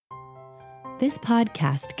This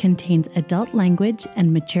podcast contains adult language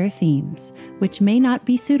and mature themes, which may not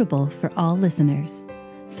be suitable for all listeners.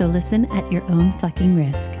 So listen at your own fucking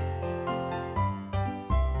risk.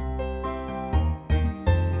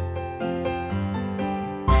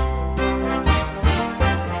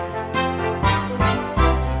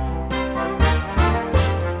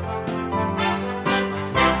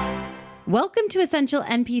 Welcome to Essential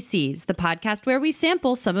NPCs, the podcast where we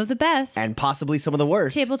sample some of the best and possibly some of the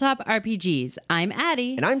worst tabletop RPGs. I'm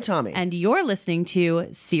Addie. And I'm Tommy. And you're listening to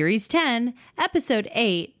Series 10, Episode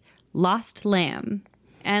 8, Lost Lamb.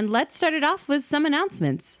 And let's start it off with some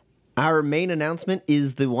announcements. Our main announcement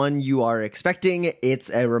is the one you are expecting. It's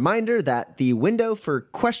a reminder that the window for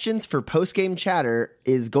questions for post-game chatter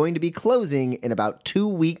is going to be closing in about 2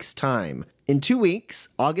 weeks' time. In 2 weeks,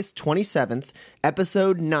 August 27th,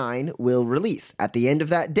 Episode 9 will release. At the end of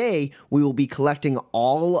that day, we will be collecting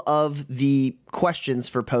all of the questions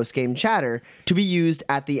for post-game chatter to be used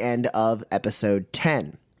at the end of Episode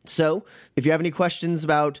 10. So, if you have any questions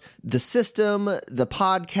about the system, the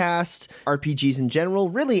podcast, RPGs in general,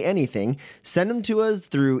 really anything, send them to us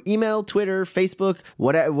through email, Twitter, Facebook,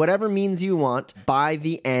 whatever means you want by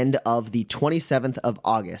the end of the 27th of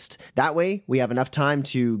August. That way, we have enough time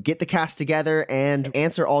to get the cast together and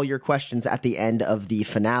answer all your questions at the end of the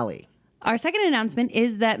finale. Our second announcement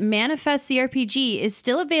is that Manifest the RPG is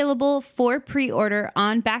still available for pre-order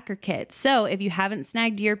on BackerKit. So if you haven't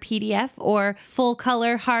snagged your PDF or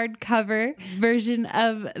full-color hardcover version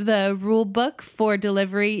of the rule book for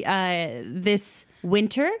delivery this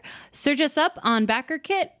winter, search us up on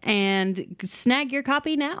BackerKit and snag your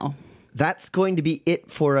copy now. That's going to be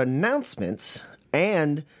it for announcements,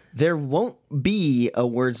 and there won't be a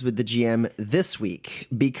Words with the GM this week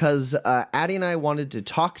because Addie and I wanted to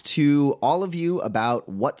talk to all of you about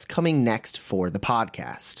what's coming next for the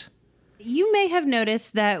podcast. You may have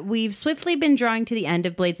noticed that we've swiftly been drawing to the end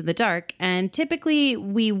of Blades in the Dark, and typically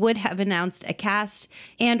we would have announced a cast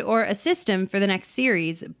and or a system for the next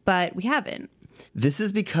series, but we haven't. This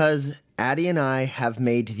is because Addie and I have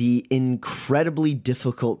made the incredibly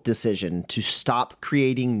difficult decision to stop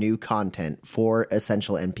creating new content for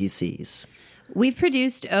Essential NPCs. We've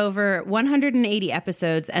produced over 180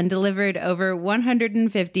 episodes and delivered over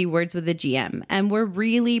 150 Words with the GM, and we're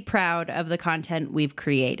really proud of the content we've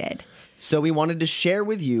created. So we wanted to share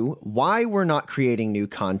with you why we're not creating new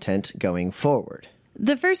content going forward.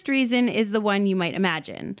 The first reason is the one you might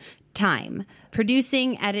imagine: time.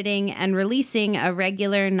 Producing, editing, and releasing a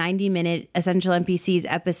regular 90-minute Essential NPCs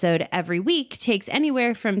episode every week takes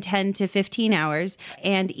anywhere from 10 to 15 hours,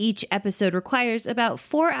 and each episode requires about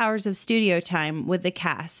 4 hours of studio time with the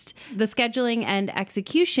cast, the scheduling and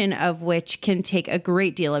execution of which can take a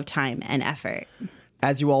great deal of time and effort.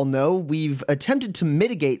 As you all know, we've attempted to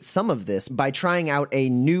mitigate some of this by trying out a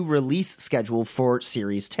new release schedule for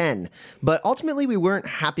Series 10, but ultimately we weren't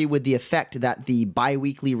happy with the effect that the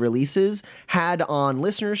bi-weekly releases had on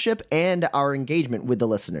listenership and our engagement with the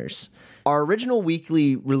listeners. Our original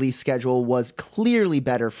weekly release schedule was clearly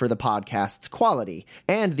better for the podcast's quality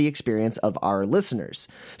and the experience of our listeners.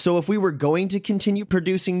 So if we were going to continue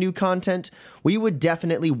producing new content, we would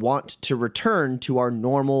definitely want to return to our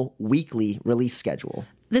normal weekly release schedule.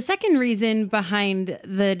 The second reason behind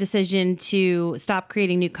the decision to stop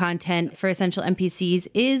creating new content for Essential NPCs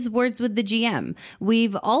is Words with the GM.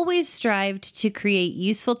 We've always strived to create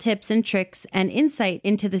useful tips and tricks and insight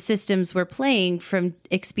into the systems we're playing from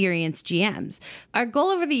experienced GMs. Our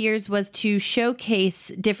goal over the years was to showcase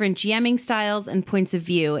different GMing styles and points of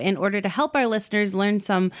view in order to help our listeners learn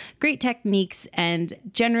some great techniques and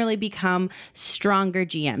generally become stronger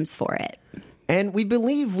GMs for it. And we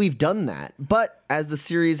believe we've done that, but as the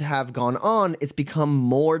series have gone on, it's become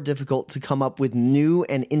more difficult to come up with new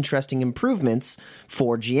and interesting improvements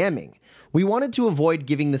for GMing. We wanted to avoid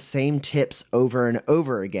giving the same tips over and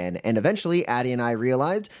over again, and eventually Addie and I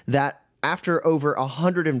realized that after over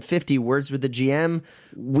 150 Words with the GM,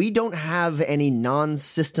 we don't have any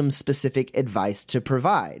non-system specific advice to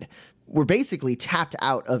provide. We're basically tapped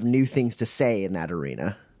out of new things to say in that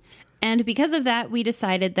arena. And because of that, we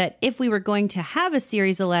decided that if we were going to have a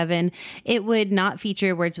Series 11, it would not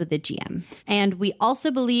feature Words with the GM. And we also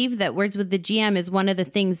believe that Words with the GM is one of the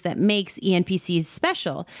things that makes ENPCs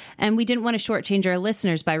special, and we didn't want to shortchange our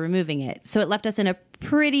listeners by removing it. So it left us in a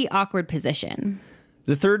pretty awkward position.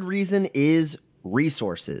 The third reason is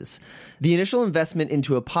resources. The initial investment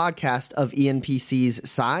into a podcast of ENPC's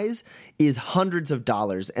size is hundreds of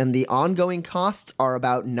dollars, and the ongoing costs are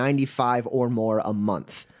about $95 or more a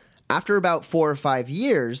month. After about 4 or 5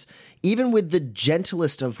 years, even with the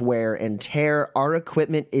gentlest of wear and tear, our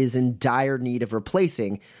equipment is in dire need of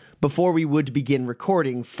replacing, before we would begin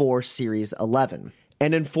recording for Series 11.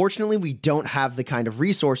 And unfortunately, we don't have the kind of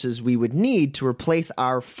resources we would need to replace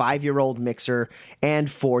our 5-year-old mixer and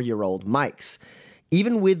 4-year-old mics.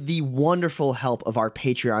 Even with the wonderful help of our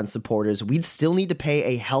Patreon supporters, we'd still need to pay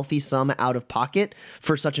a healthy sum out of pocket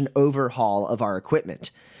for such an overhaul of our equipment.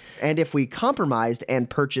 And if we compromised and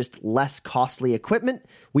purchased less costly equipment,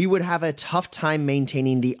 we would have a tough time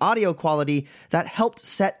maintaining the audio quality that helped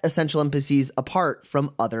set Essential NPCs apart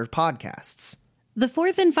from other podcasts. The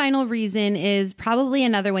fourth and final reason is probably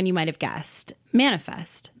another one you might have guessed: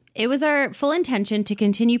 Manifest. It was our full intention to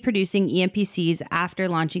continue producing ENPCs after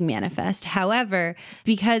launching Manifest. However,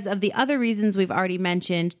 because of the other reasons we've already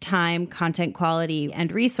mentioned, time, content quality,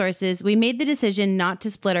 and resources, we made the decision not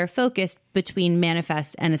to split our focus between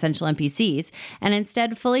Manifest and Essential NPCs, and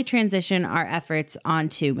instead fully transition our efforts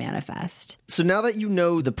onto Manifest. So now that you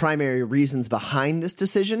know the primary reasons behind this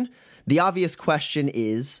decision, the obvious question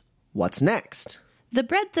is, what's next? The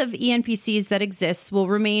breadth of ENPCs that exists will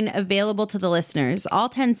remain available to the listeners all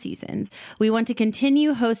 10 seasons. We want to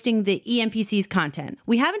continue hosting the ENPCs content.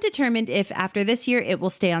 We haven't determined if after this year it will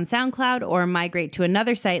stay on SoundCloud or migrate to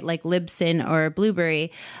another site like Libsyn or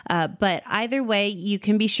Blueberry. But either way, you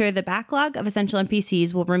can be sure the backlog of Essential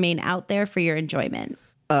NPCs will remain out there for your enjoyment.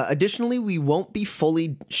 Additionally, we won't be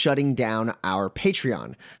fully shutting down our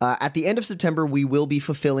Patreon. At the end of September, we will be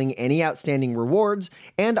fulfilling any outstanding rewards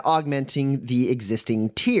and augmenting the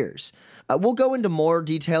existing tiers. We'll go into more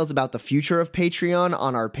details about the future of Patreon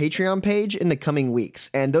on our Patreon page in the coming weeks,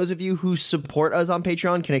 and those of you who support us on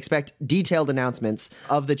Patreon can expect detailed announcements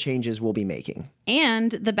of the changes we'll be making.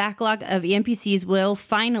 And the backlog of ENPCs will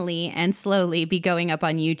finally and slowly be going up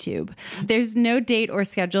on YouTube. There's no date or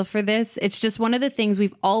schedule for this. It's just one of the things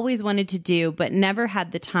we've always wanted to do, but never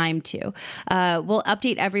had the time to. We'll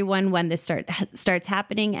update everyone when this starts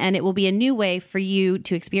happening, and it will be a new way for you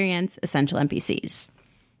to experience Essential NPCs.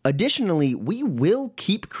 Additionally, we will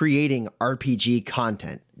keep creating RPG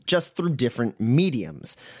content, just through different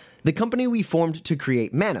mediums. The company we formed to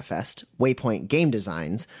create Manifest, Waypoint Game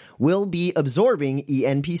Designs, will be absorbing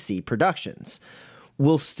ENPC productions.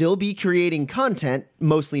 We'll still be creating content,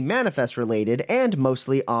 mostly Manifest related, and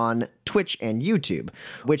mostly on Twitch and YouTube,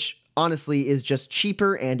 which honestly is just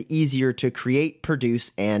cheaper and easier to create, produce,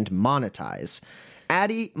 and monetize.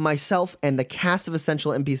 Addie, myself, and the cast of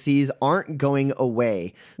Essential NPCs aren't going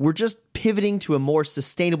away. We're just pivoting to a more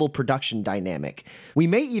sustainable production dynamic. We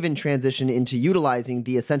may even transition into utilizing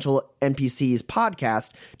the Essential NPCs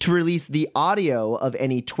podcast to release the audio of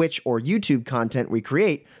any Twitch or YouTube content we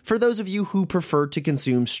create for those of you who prefer to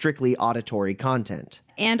consume strictly auditory content.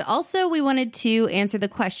 And also, we wanted to answer the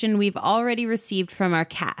question we've already received from our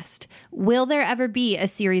cast. Will there ever be a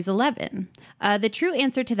Series 11? The true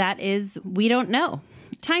answer to that is we don't know.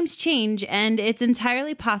 Times change, and it's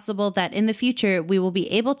entirely possible that in the future we will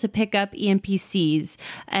be able to pick up ENPCs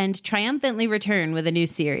and triumphantly return with a new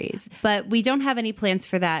series. But we don't have any plans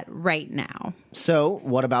for that right now. So,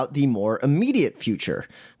 what about the more immediate future?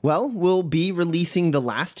 Well, we'll be releasing the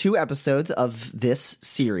last 2 episodes of this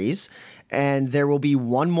series, and there will be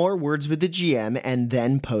one more Words with the GM and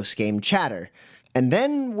then post-game chatter. And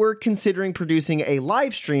then we're considering producing a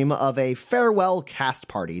live stream of a farewell cast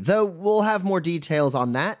party, though we'll have more details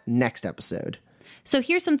on that next episode. So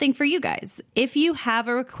here's something for you guys. If you have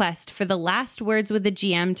a request for the last Words with the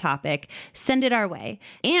GM topic, send it our way.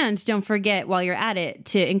 And don't forget, while you're at it,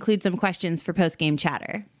 to include some questions for post-game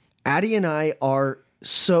chatter. Addie and I are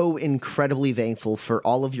so incredibly thankful for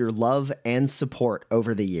all of your love and support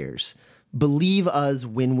over the years. Believe us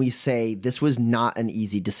when we say this was not an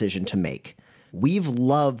easy decision to make. We've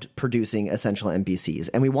loved producing Essential NPCs,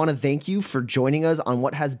 and we want to thank you for joining us on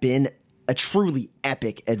what has been a truly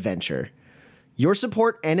epic adventure. Your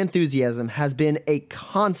support and enthusiasm has been a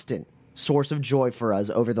constant source of joy for us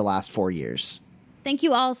over the last 4 years. Thank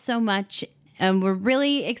you all so much, and we're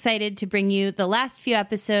really excited to bring you the last few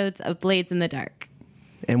episodes of Blades in the Dark.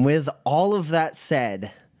 And with all of that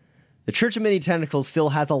said, the Church of Many Tentacles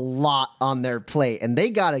still has a lot on their plate, and they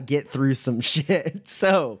gotta get through some shit.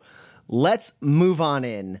 So let's move on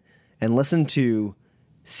in and listen to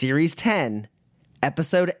Series 10,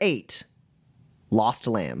 Episode 8, Lost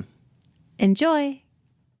Lamb. Enjoy!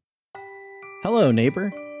 Hello,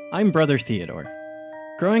 neighbor. I'm Brother Theodore.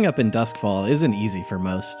 Growing up in Duskfall isn't easy for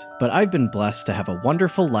most, but I've been blessed to have a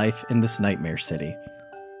wonderful life in this nightmare city.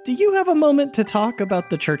 Do you have a moment to talk about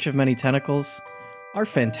the Church of Many Tentacles? Our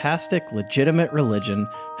fantastic, legitimate religion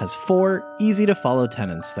has 4 easy-to-follow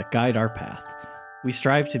tenets that guide our path. We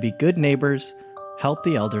strive to be good neighbors, help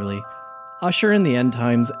the elderly, usher in the end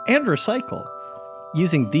times, and recycle.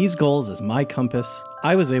 Using these goals as my compass,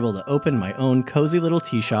 I was able to open my own cozy little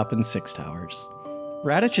tea shop in Six Towers.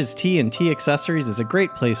 Radich's Tea and Tea Accessories is a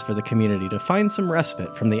great place for the community to find some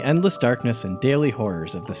respite from the endless darkness and daily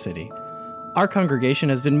horrors of the city. Our congregation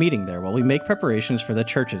has been meeting there while we make preparations for the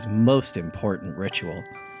church's most important ritual.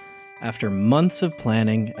 After months of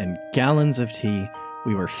planning and gallons of tea,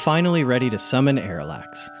 we were finally ready to summon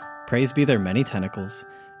Aerolax, praise be their many tentacles,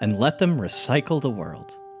 and let them recycle the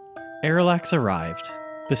world. Aerolax arrived,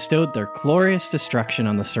 bestowed their glorious destruction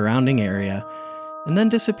on the surrounding area, and then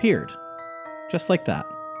disappeared. Just like that.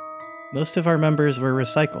 Most of our members were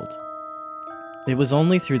recycled. It was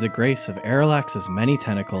only through the grace of Aerolax's many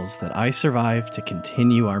tentacles that I survived to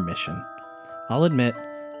continue our mission. I'll admit,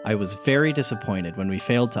 I was very disappointed when we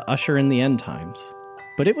failed to usher in the end times,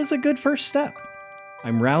 but it was a good first step.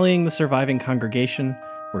 I'm rallying the surviving congregation,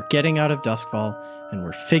 we're getting out of Duskfall, and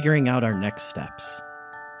we're figuring out our next steps.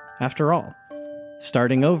 After all,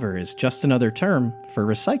 starting over is just another term for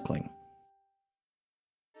recycling.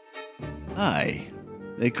 Hi,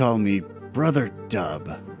 they call me Brother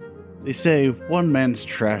Dub. They say one man's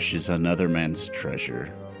trash is another man's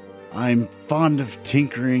treasure. I'm fond of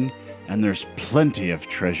tinkering, and there's plenty of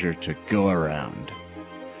treasure to go around.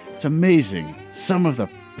 It's amazing some of the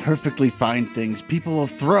perfectly fine things people will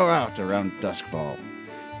throw out around Duskfall.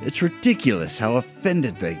 It's ridiculous how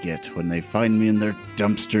offended they get when they find me in their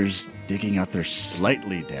dumpsters digging out their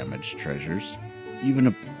slightly damaged treasures. Even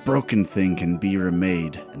a broken thing can be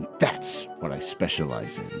remade, and that's what I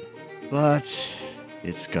specialize in. But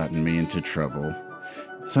it's gotten me into trouble.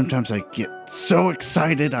 Sometimes I get so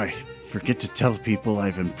excited I forget to tell people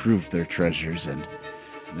I've improved their treasures, and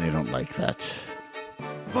they don't like that.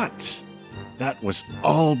 But that was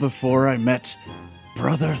all before I met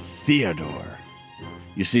Brother Theodore.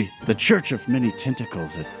 You see, the Church of Many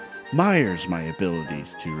Tentacles admires my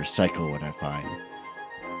abilities to recycle what I find.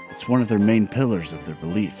 It's one of their main pillars of their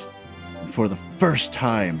belief. And for the first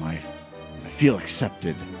time, I feel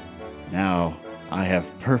accepted. Now I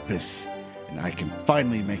have purpose, and I can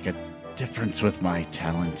finally make a difference with my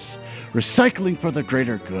talents, recycling for the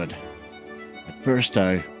greater good. At first,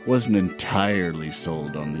 I wasn't entirely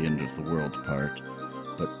sold on the end of the world part,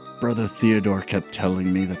 but Brother Theodore kept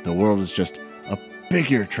telling me that the world is just a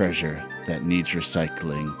bigger treasure that needs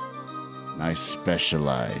recycling. And I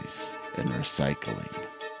specialize in recycling.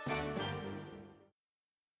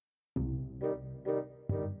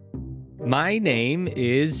 My name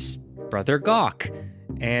is Brother Gawk,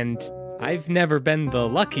 and I've never been the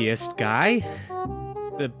luckiest guy.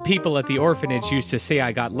 The people at the orphanage used to say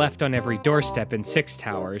I got left on every doorstep in Six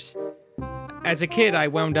Towers. As a kid, I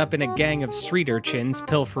wound up in a gang of street urchins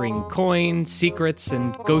pilfering coins, secrets,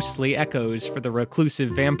 and ghostly echoes for the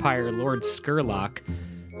reclusive vampire Lord Skurlock.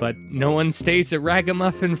 But no one stays at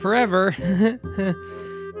Ragamuffin forever.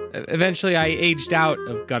 Eventually, I aged out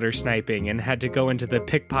of gutter sniping and had to go into the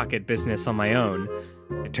pickpocket business on my own.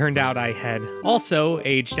 It turned out I had also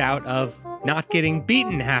aged out of not getting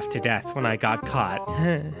beaten half to death when I got caught.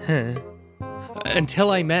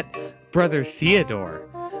 Until I met Brother Theodore.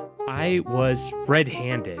 I was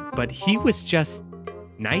red-handed, but he was just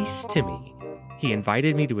nice to me. He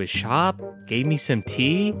invited me to his shop, gave me some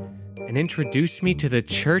tea, and introduced me to the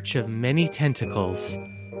Church of Many Tentacles.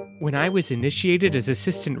 When I was initiated as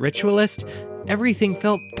assistant ritualist, everything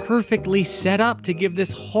felt perfectly set up to give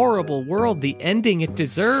this horrible world the ending it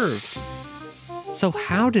deserved. So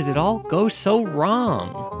how did it all go so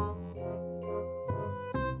wrong?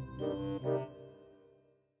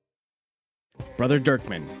 Brother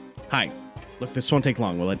Dirkman. Hi. Look, this won't take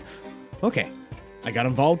long, will it? Okay. I got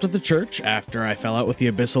involved with the church after I fell out with the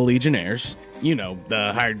Abyssal Legionnaires. You know,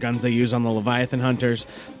 the hired guns they use on the Leviathan hunters.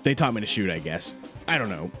 They taught me to shoot, I guess. I don't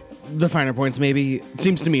know. The finer points, maybe. It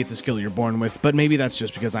seems to me it's a skill you're born with, but maybe that's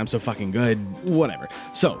just because I'm so fucking good. Whatever.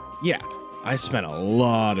 So, yeah. I spent a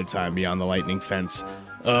lot of time beyond the lightning fence.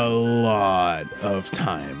 A lot of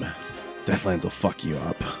time. Deathlands will fuck you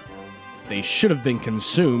up. They should have been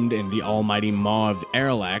consumed in the almighty maw of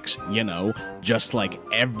Aerolax, you know, just like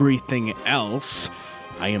everything else.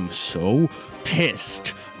 I am so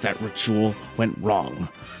pissed that ritual went wrong.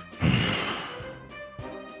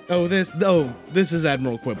 This is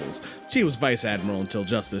Admiral Quibbles. She was Vice Admiral until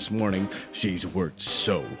just this morning. She's worked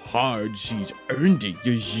so hard, she's earned it.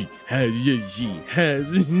 She has.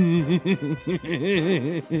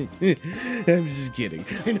 I'm just kidding.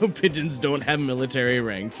 I know pigeons don't have military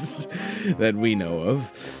ranks that we know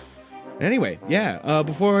of. Anyway, yeah,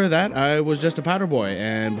 before that, I was just a powder boy,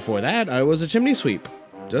 and before that, I was a chimney sweep.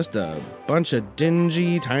 Just a bunch of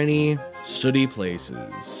dingy, tiny, sooty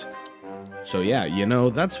places. So yeah, you know,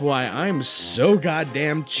 that's why I'm so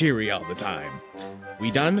goddamn cheery all the time. We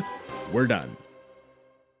done? We're done.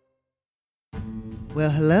 Well,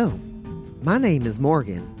 hello. My name is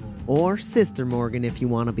Morgan, or Sister Morgan if you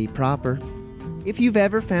want to be proper. If you've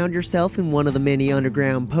ever found yourself in one of the many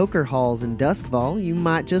underground poker halls in Duskfall, you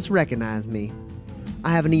might just recognize me.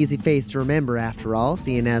 I have an easy face to remember after all,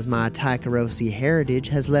 seeing as my Tycherosi heritage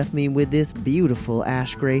has left me with this beautiful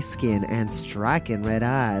ash-gray skin and striking red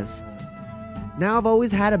eyes. Now I've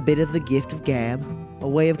always had a bit of the gift of gab, a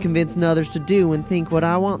way of convincing others to do and think what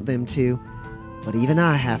I want them to. But even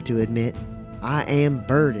I have to admit, I am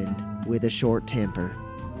burdened with a short temper.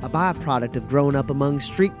 A byproduct of growing up among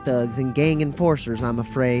street thugs and gang enforcers, I'm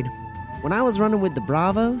afraid. When I was running with the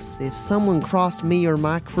Bravos, if someone crossed me or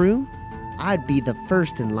my crew, I'd be the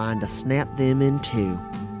first in line to snap them in two.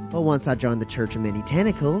 But once I joined the Church of Many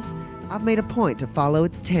Tentacles, I've made a point to follow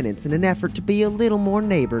its tenets in an effort to be a little more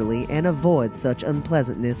neighborly and avoid such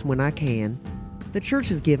unpleasantness when I can. The church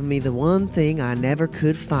has given me the one thing I never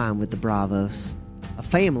could find with the Bravos. A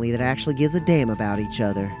family that actually gives a damn about each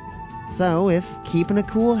other. So, if keeping a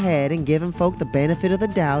cool head and giving folk the benefit of the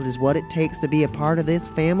doubt is what it takes to be a part of this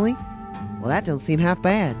family, well, that don't seem half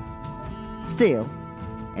bad. Still,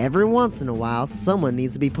 every once in a while, someone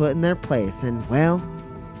needs to be put in their place, and, well,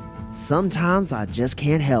 sometimes I just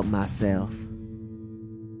can't help myself.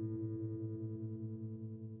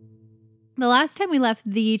 The last time we left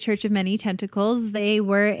the Church of Many Tentacles, they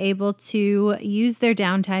were able to use their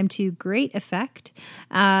downtime to great effect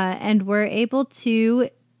and were able to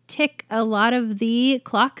tick a lot of the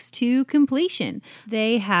clocks to completion.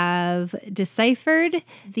 They have deciphered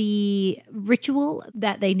the ritual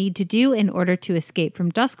that they need to do in order to escape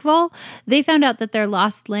from Duskfall. They found out that their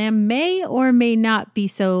lost lamb may or may not be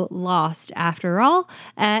so lost after all,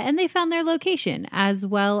 and they found their location, as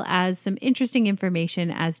well as some interesting information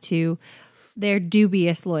as to their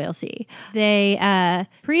dubious loyalty. They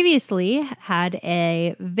previously had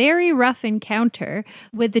a very rough encounter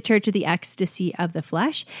with the Church of the Ecstasy of the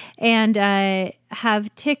Flesh and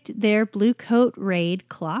have ticked their Blue Coat raid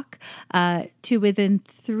clock to within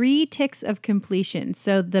 3 ticks of completion.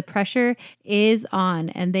 So the pressure is on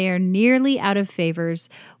and they are nearly out of favors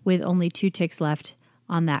with only 2 ticks left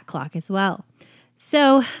on that clock as well.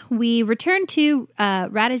 So we return to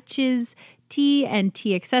Radich's Tea and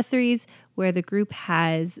Tea Accessories, where the group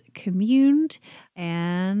has communed.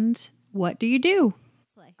 And what do you do?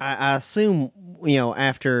 I assume,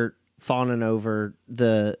 after fawning over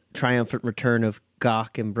the triumphant return of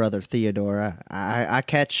Gok and Brother Theodore, I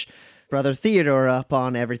catch Brother Theodore up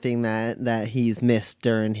on everything that he's missed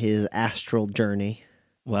during his astral journey.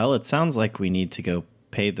 Well, it sounds like we need to go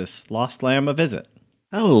pay this lost lamb a visit.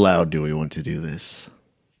 How loud do we want to do this?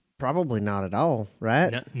 Probably not at all,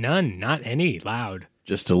 right? None, not any loud.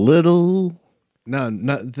 Just a little?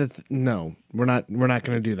 No, we're not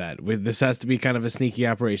going to do that. This has to be kind of a sneaky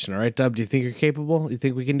operation, all right, Dub? Do you think you're capable? You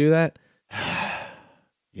think we can do that?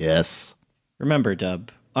 Yes. Remember,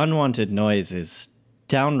 Dub, unwanted noise is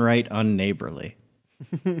downright unneighborly.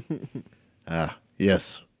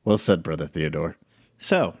 Yes. Well said, Brother Theodore.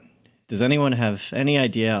 So, does anyone have any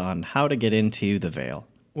idea on how to get into the Vale?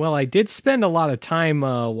 Well, I did spend a lot of time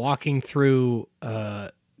walking through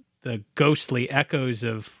the ghostly echoes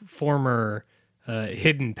of former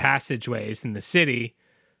hidden passageways in the city.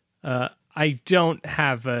 I don't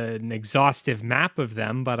have an exhaustive map of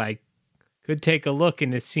them, but I could take a look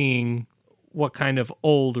into seeing what kind of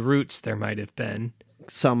old routes there might have been.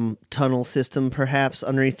 Some tunnel system, perhaps,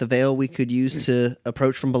 underneath the veil we could use to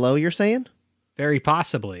approach from below, you're saying? Very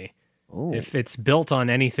possibly. Oh. If it's built on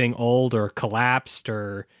anything old or collapsed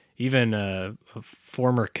or even a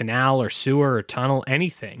former canal or sewer or tunnel,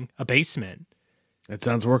 anything, a basement. That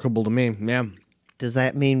sounds workable to me, yeah. Does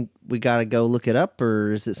that mean we got to go look it up,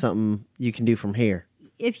 or is it something you can do from here?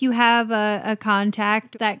 If you have a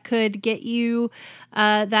contact that could get you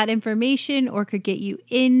that information or could get you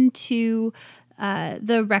into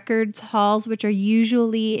the records halls, which are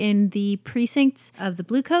usually in the precincts of the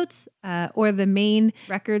Bluecoats or the main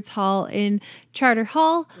records hall in Charter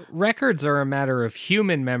Hall. Records are a matter of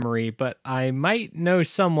human memory, but I might know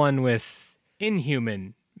someone with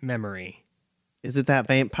inhuman memory. Is it that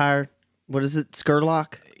vampire? What is it,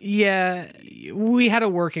 Skurlock? Yeah, we had a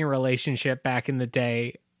working relationship back in the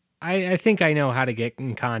day. I think I know how to get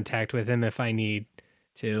in contact with him if I need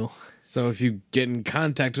to. So if you get in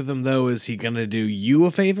contact with him, though, is he going to do you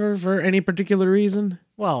a favor for any particular reason?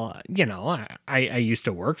 Well, I used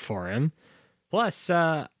to work for him. Plus,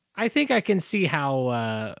 I think I can see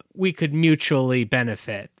how we could mutually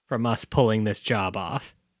benefit from us pulling this job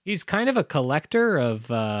off. He's kind of a collector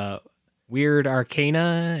of weird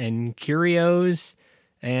arcana and curios,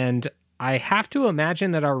 and I have to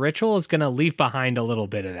imagine that our ritual is going to leave behind a little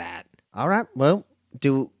bit of that. All right. Well,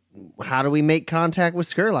 how do we make contact with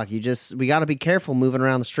Skurlock? We got to be careful moving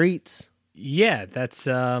around the streets. Yeah, that's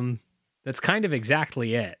kind of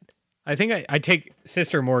exactly it. I think I take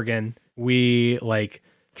Sister Morgan. We like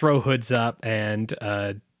throw hoods up and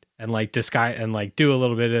like disguise and like do a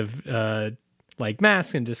little bit of like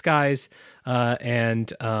mask and disguise,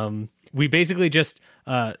 and we basically just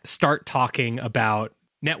start talking about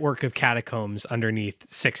network of catacombs underneath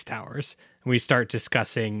Six Towers. We start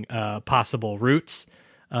discussing possible routes,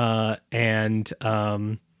 and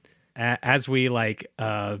as we like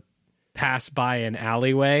pass by an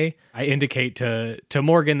alleyway, I indicate to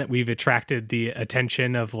Morgan that we've attracted the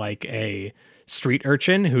attention of like a street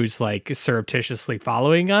urchin who's like surreptitiously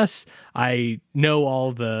following us. I know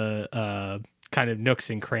all the kind of nooks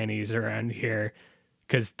and crannies around here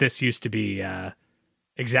because this used to be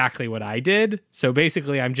exactly what I did. So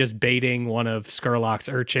basically I'm just baiting one of Skurlock's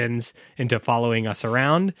urchins into following us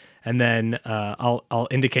around, and then I'll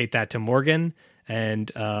indicate that to Morgan,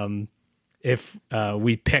 and if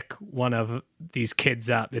we pick one of these kids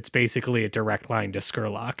up, it's basically a direct line to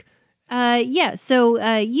Skurlock. Yeah,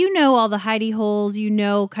 so you know all the hidey holes, you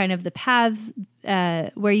know kind of the paths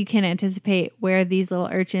where you can anticipate where these little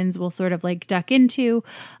urchins will sort of like duck into,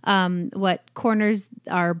 what corners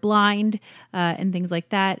are blind, and things like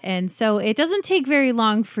that. And so it doesn't take very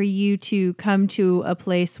long for you to come to a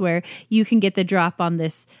place where you can get the drop on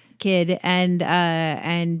this kid,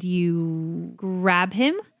 and you grab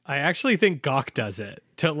him. I actually think Gawk does it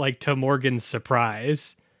to Morgan's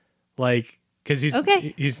surprise, like because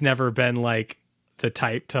he's never been like the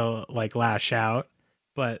type to like lash out,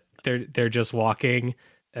 but they're just walking,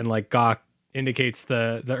 and like Gawk indicates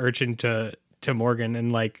the urchin to Morgan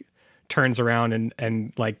and like turns around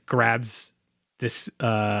and like grabs this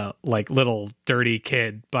like little dirty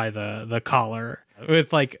kid by the collar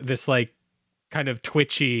with like this like kind of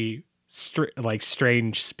twitchy like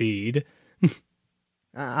strange speed.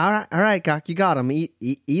 All right, Gawk, you got him.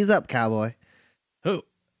 Ease up, cowboy. Oh,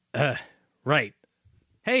 right.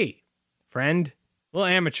 Hey, friend. A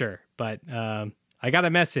little amateur, but I got a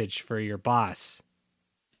message for your boss.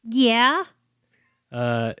 Yeah?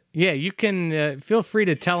 Yeah, you can feel free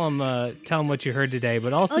to tell him what you heard today,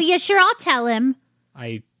 but also... Oh, yeah, sure, I'll tell him.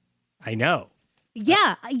 I know.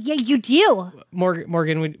 Yeah, you do.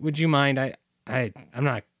 Morgan, would you mind?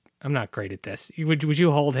 I'm not great at this. Would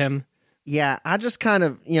you hold him? Yeah, I just kind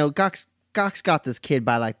of, Gawk's got this kid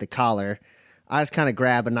by like the collar. I just kind of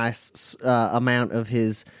grab a nice amount of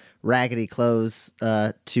his raggedy clothes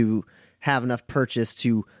to have enough purchase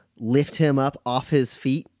to lift him up off his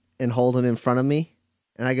feet and hold him in front of me.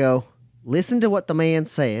 And I go, listen to what the man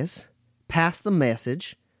says, pass the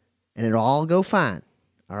message, and it'll all go fine.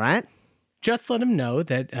 All right? Just let him know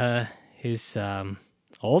that his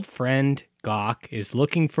old friend Gawk is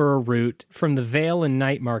looking for a route from the Vale and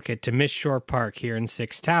Night Market to Miss Shore Park here in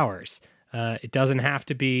Six Towers. It doesn't have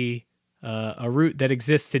to be a route that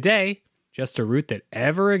exists today, just a route that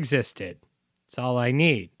ever existed. That's all I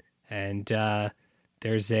need. And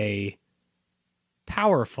there's a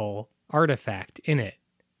powerful artifact in it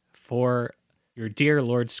for your dear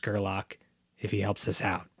Lord Skurlock if he helps us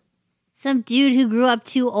out. Some dude who grew up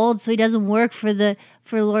too old so he doesn't work for Lord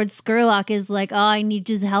Skurlock is like, oh, I need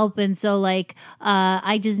his help, and so like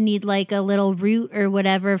I just need like a little route or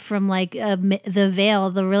whatever from like the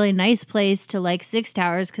Vale, the really nice place, to like Six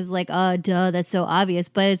Towers, because like duh, that's so obvious,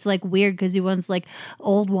 but it's like weird because he wants like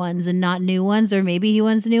old ones and not new ones, or maybe he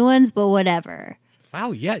wants new ones, but whatever.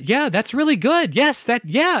 Wow, yeah, that's really good. Yes,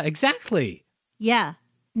 exactly. Yeah.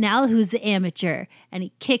 Now who's the amateur? And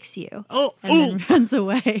he kicks you. And then runs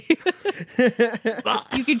away.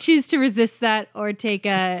 You can choose to resist that or take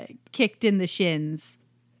a kicked in the shins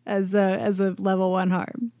as a level 1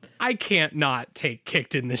 harm. I can't not take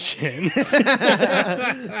kicked in the shins.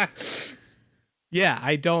 Yeah,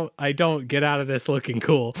 I don't get out of this looking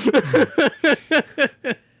cool. I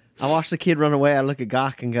watch the kid run away. I look at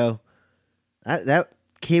Gawk and go, that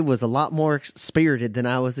kid was a lot more spirited than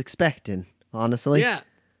I was expecting, honestly. Yeah.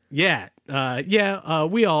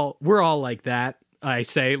 We're all like that, I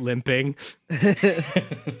say, limping.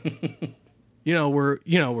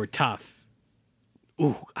 We're tough.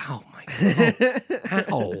 Ooh, ow, my God.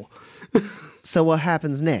 Ow. So what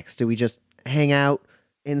happens next? Do we just hang out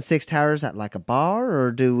in Six Towers at like a bar,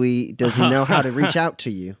 or does he know how to reach out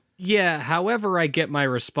to you? Yeah, however I get my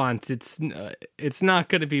response, it's not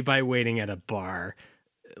going to be by waiting at a bar.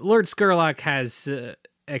 Lord Skurlock has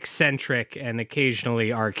eccentric and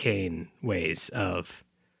occasionally arcane ways of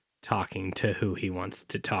talking to who he wants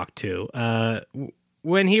to talk to.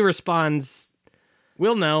 When he responds,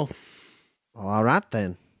 we'll know. Well, all right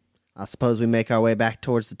then. I suppose we make our way back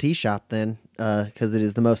towards the tea shop then, because it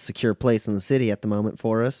is the most secure place in the city at the moment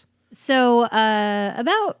for us. So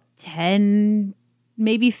about 10,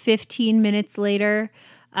 maybe 15 minutes later,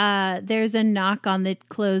 there's a knock on the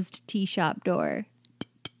closed tea shop door.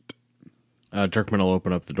 Dirkman will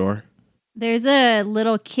open up the door. There's a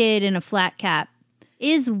little kid in a flat cap.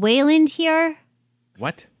 Is Wayland here?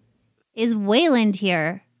 What? Is Wayland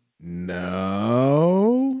here?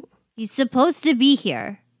 No. He's supposed to be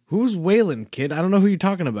here. Who's Wayland, kid? I don't know who you're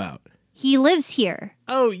talking about. He lives here.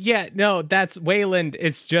 Oh, yeah, no, that's Wayland.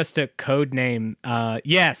 It's just a code name.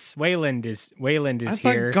 Yes, Wayland is I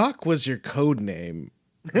here. thought Gawk was your code name.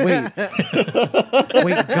 Wait.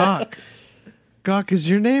 Wait, Gawk. Gawk is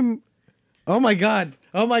your name? Oh my god.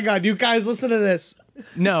 Oh my god, you guys listen to this.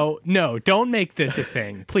 No, don't make this a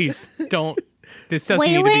thing. Please, don't. This doesn't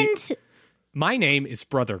need to be. Wayland? My name is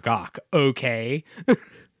Brother Gawk, okay?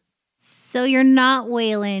 So you're not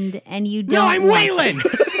Wayland and you don't No, I'm want- Wayland!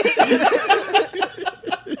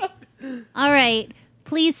 All right,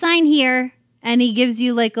 please sign here. And he gives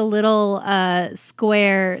you like a little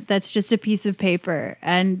square that's just a piece of paper.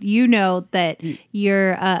 And you know that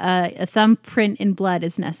your a thumbprint in blood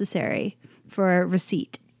is necessary for a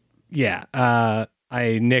receipt. Yeah,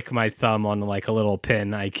 I nick my thumb on like a little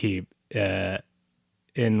pin I keep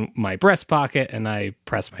in my breast pocket, and I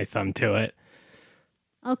press my thumb to it.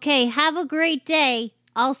 Okay, have a great day.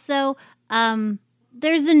 Also,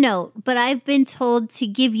 there's a note, but I've been told to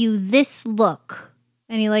give you this look.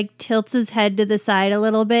 And he like tilts his head to the side a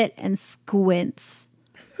little bit and squints.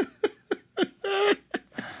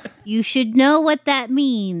 You should know what that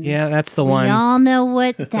means. Yeah, that's the We one. all know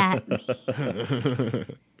what that means.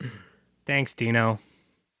 Thanks, Dino.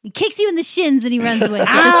 He kicks you in the shins and he runs away.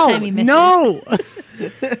 Ow! Time he misses. No!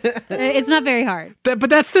 It's not very hard. But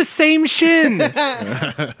that's the same shin.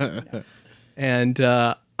 And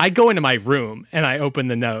I go into my room and I open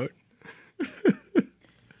the note.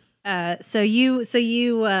 So you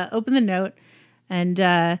open the note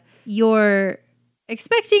and you're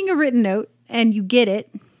expecting a written note and you get it.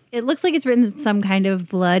 It looks like it's written in some kind of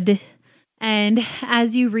blood. And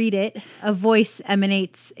as you read it, a voice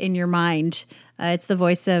emanates in your mind. It's the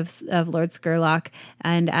voice of Lord Skurlock.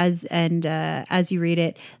 And as you read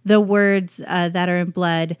it, the words that are in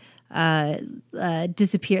blood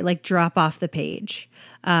disappear, like drop off the page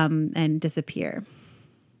and disappear.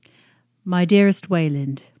 My dearest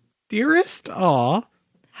Wayland. Dearest? Aw.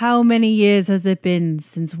 How many years has it been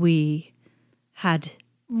since we had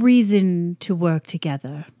reason to work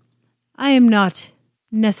together? I am not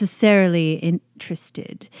necessarily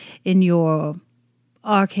interested in your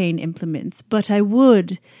arcane implements, but I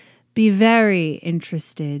would be very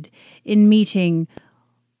interested in meeting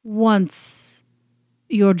once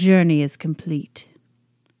your journey is complete.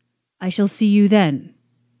 I shall see you then,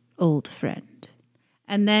 old friend.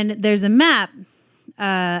 And then there's a map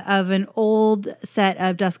of an old set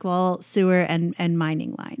of Duskwall sewer and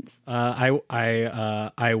mining lines.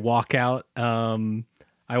 I walk out.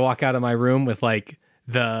 I walk out of my room with like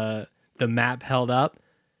the map held up,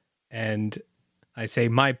 and I say,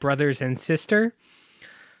 "My brothers and sister,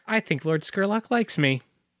 I think Lord Skurlock likes me."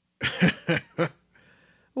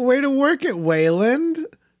 Way to work it, Wayland.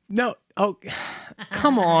 No, oh,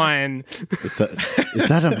 come on. Is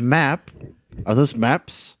that a map? Are those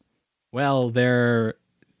maps? Well,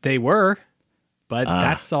 they were, but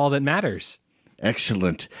that's all that matters.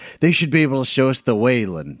 Excellent. They should be able to show us the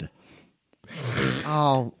Wayland.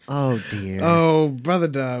 Oh dear. Oh, Brother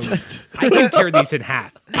Dub. I can tear these in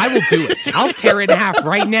half. I will do it. I'll tear it in half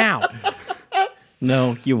right now.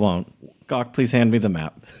 No, you won't. Gawk, please hand me the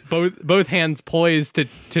map. Both hands poised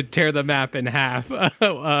to tear the map in half.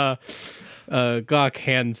 Gawk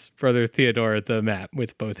hands Brother Theodore the map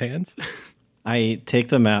with both hands. I take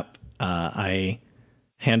the map. I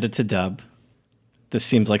hand it to Dub. This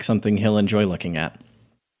seems like something he'll enjoy looking at.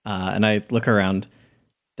 And I look around.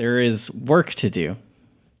 There is work to do.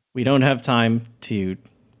 We don't have time to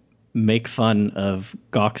make fun of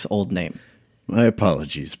Gawk's old name. My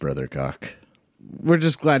apologies, Brother Gawk. We're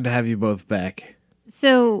just glad to have you both back.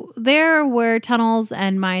 So there were tunnels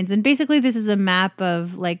and mines, and basically this is a map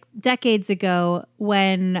of like decades ago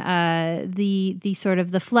when the sort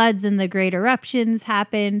of the floods and the great eruptions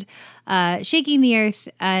happened, shaking the earth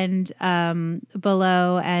and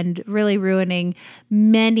below and really ruining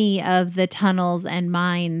many of the tunnels and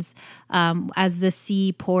mines as the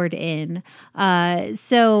sea poured in.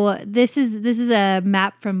 So this is a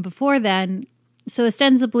map from before then. So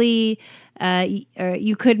ostensibly,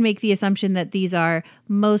 you could make the assumption that these are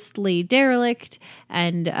mostly derelict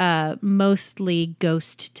and mostly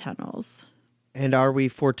ghost tunnels. And are we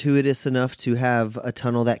fortuitous enough to have a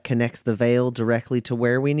tunnel that connects the Vale directly to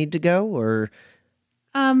where we need to go, or?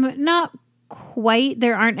 Not quite.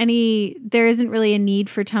 There isn't really a need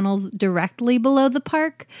for tunnels directly below the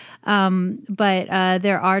park. But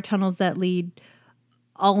there are tunnels that lead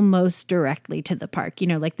almost directly to the park,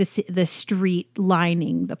 like the street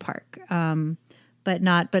lining the park. But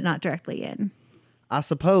not directly in. I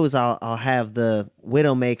suppose I'll have the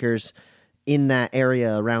Widowmakers in that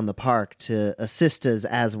area around the park to assist us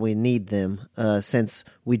as we need them, since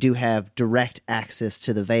we do have direct access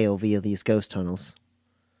to the Vale via these ghost tunnels.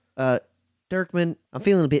 Dirkman, I'm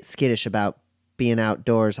feeling a bit skittish about being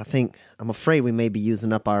outdoors. I'm afraid we may be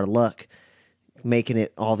using up our luck, making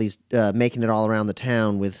it all around the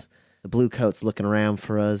town with the Bluecoats looking around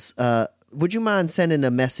for us. Would you mind sending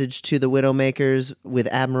a message to the Widowmakers with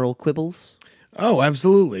Admiral Quibbles? Oh,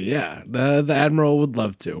 absolutely, yeah. The Admiral would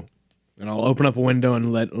love to. And I'll open up a window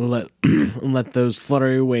and let let those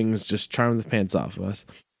fluttery wings just charm the pants off of us.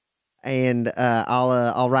 And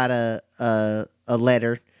I'll write a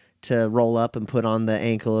letter to roll up and put on the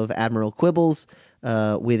ankle of Admiral Quibbles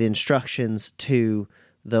with instructions to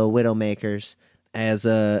the Widowmakers as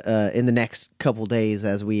in the next couple days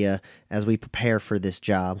as we prepare for this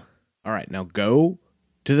job. All right, now go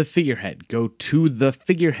to the figurehead. Go to the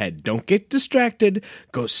figurehead. Don't get distracted.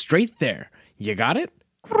 Go straight there. You got it?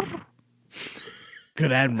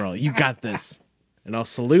 Good, Admiral. You got this. And I'll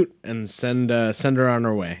salute and send her on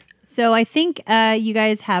her way. So I think you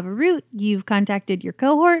guys have a route. You've contacted your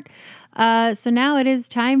cohort. So now it is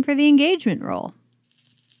time for the engagement roll.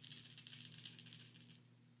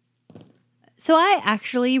 So I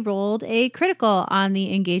actually rolled a critical on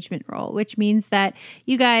the engagement roll, which means that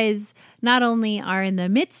you guys not only are in the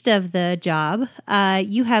midst of the job,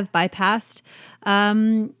 you have bypassed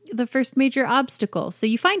the first major obstacle. So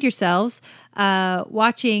you find yourselves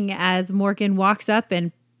watching as Morgan walks up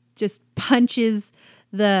and just punches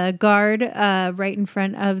the guard right in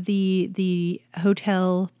front of the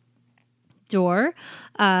hotel door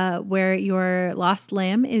where your lost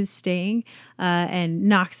lamb is staying and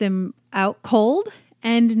knocks him out cold.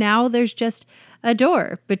 And now there's just a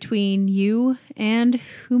door between you and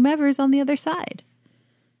whomever's on the other side.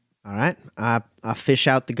 All right. I fish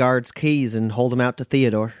out the guard's keys and hold them out to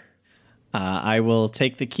Theodore. I will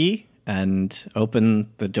take the key and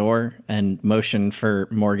open the door and motion for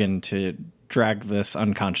Morgan to drag this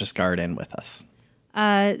unconscious guard in with us.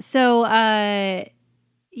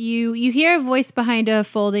 You hear a voice behind a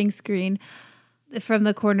folding screen from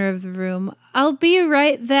the corner of the room. I'll be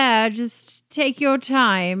right there. Just take your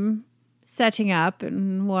time setting up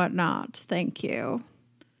and whatnot. Thank you.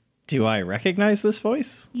 Do I recognize this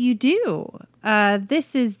voice? You do.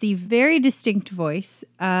 This is the very distinct voice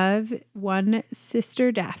of one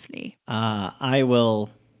Sister Daphne. I will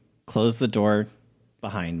close the door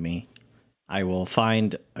behind me. I will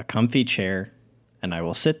find a comfy chair, and I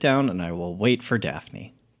will sit down, and I will wait for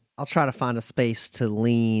Daphne. I'll try to find a space to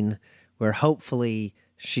lean where hopefully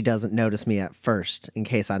she doesn't notice me at first in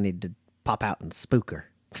case I need to pop out and spook her.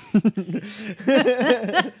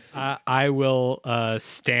 I will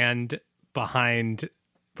stand behind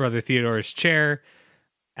Brother Theodore's chair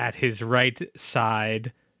at his right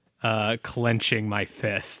side, clenching my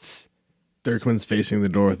fists. Dirkman's facing the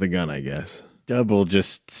door with the gun, I guess. Dub will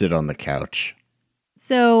just sit on the couch.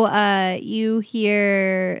 So you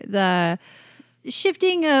hear the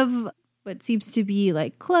shifting of what seems to be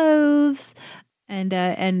like clothes.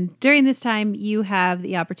 And during this time, you have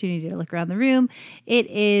the opportunity to look around the room. It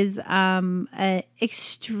is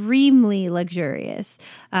extremely luxurious.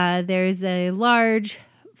 There's a large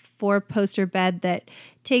 4-poster bed that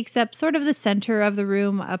takes up sort of the center of the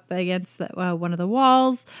room, up against one of the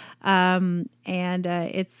walls, and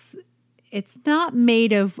it's not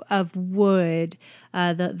made of wood,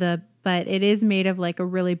 but it is made of like a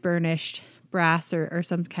really burnished brass or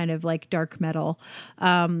some kind of like dark metal.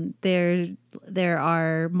 There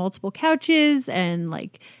are multiple couches and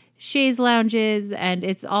like chaise lounges, and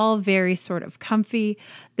it's all very sort of comfy.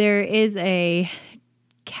 There is a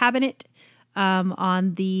cabinet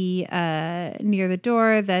on the near the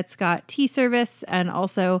door that's got tea service, and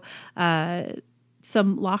also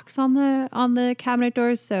some locks on the cabinet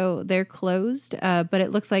doors, so they're closed. But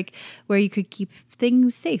it looks like where you could keep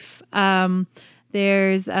things safe.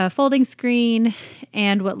 There's a folding screen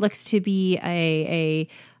and what looks to be a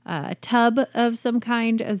tub of some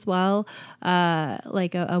kind as well,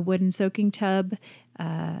 like a wooden soaking tub.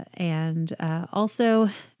 And also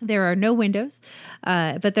there are no windows,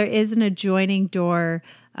 but there is an adjoining door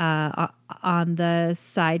on the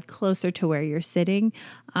side closer to where you're sitting.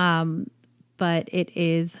 But it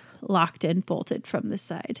is locked and bolted from the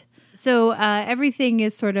side. So everything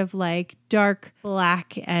is sort of like dark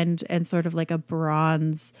black and sort of like a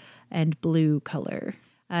bronze and blue color.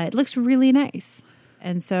 It looks really nice.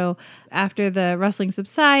 And so after the rustling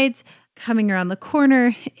subsides, coming around the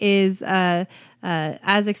corner is, as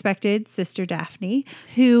expected, Sister Daphne,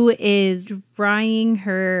 who is drying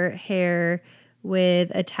her hair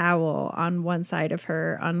with a towel on one side of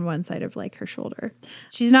like her shoulder.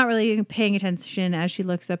 She's not really paying attention as she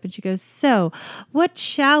looks up and she goes, "So, what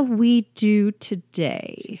shall we do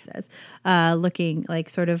today?" she says, looking like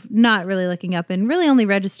sort of not really looking up and really only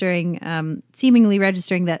seemingly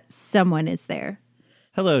registering that someone is there.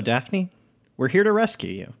 Hello, Daphne. We're here to rescue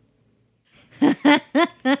you.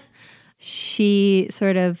 She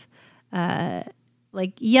sort of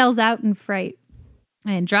like yells out in fright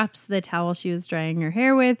and drops the towel she was drying her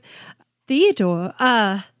hair with. "Theodore,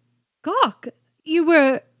 Gawk,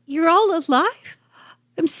 you're all alive?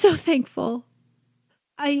 I'm so thankful.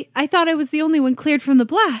 I thought I was the only one cleared from the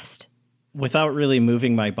blast." Without really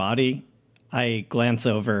moving my body, I glance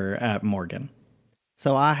over at Morgan.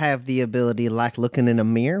 So I have the ability like looking in a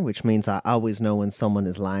mirror, which means I always know when someone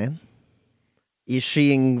is lying. Is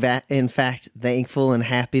she in fact thankful and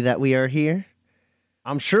happy that we are here?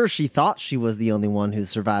 I'm sure she thought she was the only one who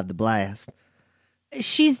survived the blast.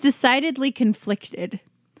 She's decidedly conflicted.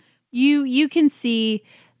 You can see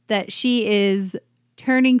that she is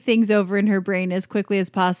turning things over in her brain as quickly as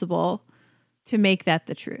possible to make that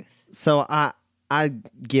the truth. So I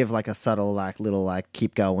give like a subtle like little like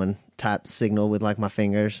keep going type signal with like my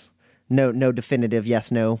fingers. No definitive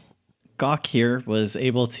yes no. Gawk here was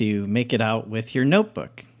able to make it out with your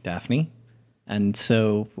notebook, Daphne. And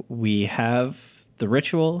so we have the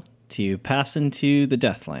ritual to pass into the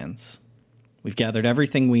Deathlands. We've gathered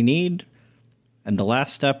everything we need, and the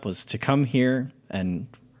last step was to come here and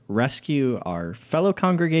rescue our fellow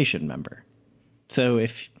congregation member. So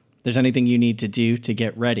if there's anything you need to do to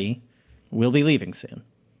get ready, we'll be leaving soon.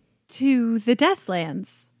 To the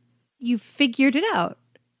Deathlands. You figured it out.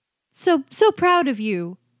 So proud of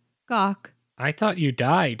you, Gawk. I thought you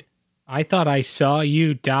died. I thought I saw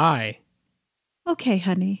you die. Okay,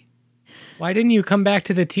 honey. Why didn't you come back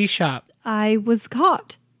to the tea shop? I was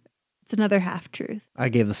caught. It's another half-truth. I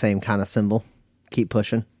give the same kind of symbol. Keep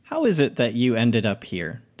pushing. How is it that you ended up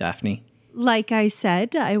here, Daphne? Like I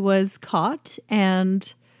said, I was caught,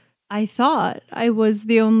 and I thought I was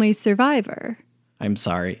the only survivor. I'm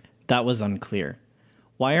sorry. That was unclear.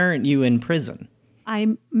 Why aren't you in prison?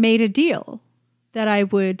 I made a deal that I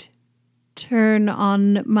would turn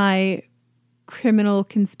on my criminal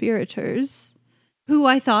conspirators, who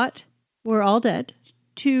I thought were all dead,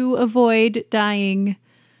 to avoid dying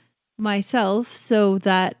myself so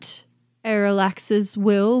that Aralax's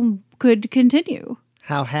will could continue.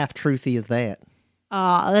 How half-truthy is that?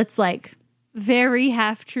 That's like very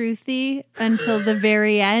half-truthy until the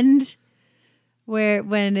very end,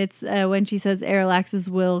 when she says Aralax's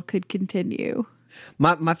will could continue.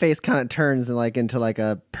 My face kind of turns like into like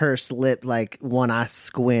a pursed lip, like one eye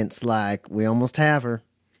squints, like we almost have her.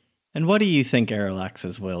 And what do you think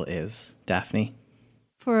Aralax's will is, Daphne?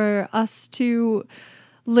 For us to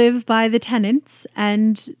live by the tenets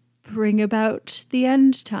and bring about the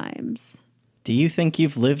end times. Do you think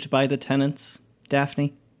you've lived by the tenets,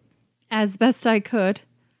 Daphne? As best I could.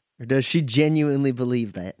 Or does she genuinely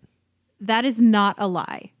believe that? That is not a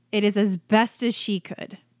lie. It is as best as she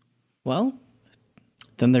could. Well,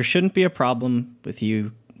 then there shouldn't be a problem with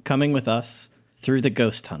you coming with us through the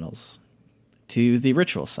ghost tunnels to the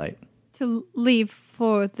ritual site. To leave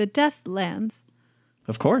for the Deathlands.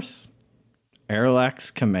 Of course.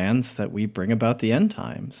 Aralax commands that we bring about the end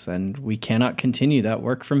times, and we cannot continue that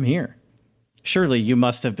work from here. Surely you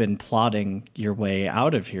must have been plotting your way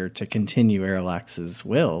out of here to continue Aralax's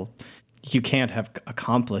will. You can't have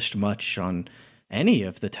accomplished much on any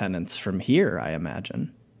of the tenets from here, I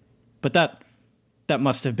imagine. But that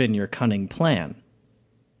must have been your cunning plan,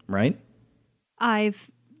 right? I've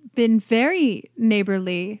been very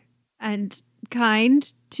neighborly and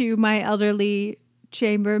kind to my elderly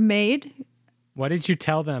chambermaid. What did you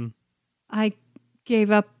tell them? I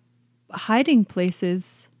gave up hiding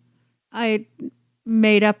places. I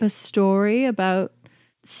made up a story about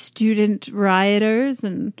student rioters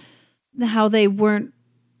and how they weren't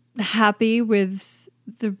happy with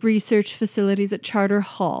the research facilities at Charter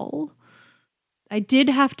Hall. I did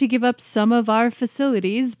have to give up some of our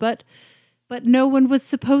facilities, but no one was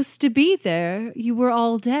supposed to be there. You were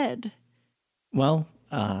all dead. Well,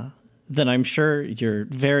 then I'm sure you're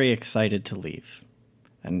very excited to leave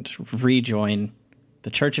and rejoin the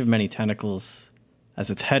Church of Many Tentacles as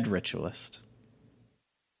its head ritualist.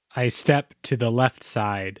 I step to the left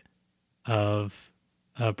side of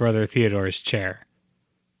Brother Theodore's chair.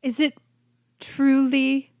 Is it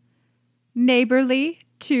truly neighborly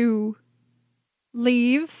to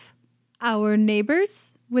leave our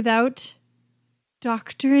neighbors without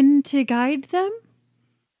doctrine to guide them,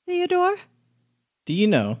 Theodore? Do you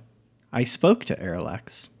know, I spoke to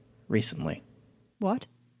Arilax recently. What?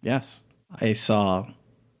 Yes, I saw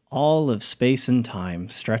all of space and time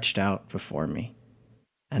stretched out before me,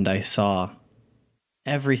 and I saw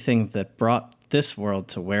everything that brought this world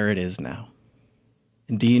to where it is now.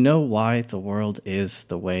 And do you know why the world is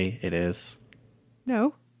the way it is?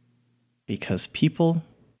 No. Because people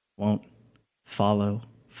won't follow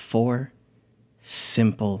 4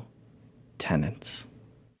 simple tenets.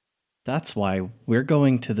 That's why we're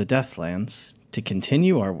going to the Deathlands to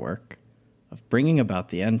continue our work of bringing about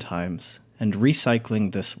the end times and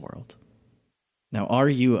recycling this world. Now, are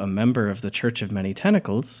you a member of the Church of Many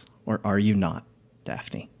Tentacles, or are you not,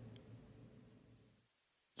 Daphne?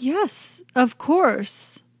 Yes, of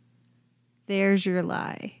course. There's your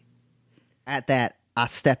lie. At that, I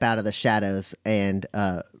step out of the shadows and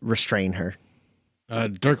restrain her.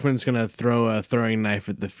 Dirkman's going to throw a throwing knife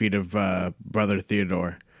at the feet of Brother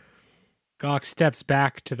Theodore. Gawk steps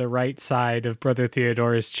back to the right side of Brother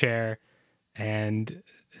Theodore's chair and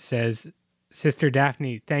says, Sister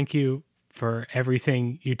Daphne, thank you for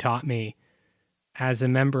everything you taught me. As a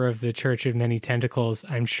member of the Church of Many Tentacles,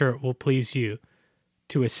 I'm sure it will please you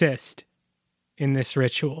to assist in this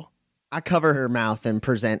ritual. I cover her mouth and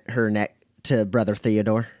present her neck to Brother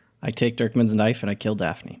Theodore. I take Dirkman's knife and I kill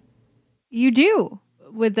Daphne. You do.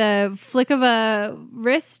 With a flick of a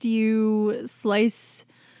wrist, you slice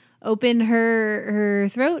open her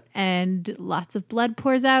throat and lots of blood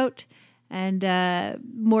pours out. And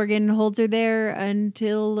Morgan holds her there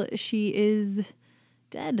until she is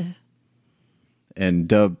dead. And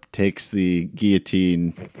Dub takes the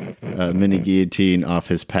guillotine, mini guillotine off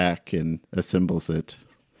his pack and assembles it.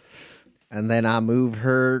 And then I move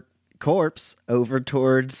her corpse over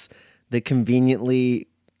towards the conveniently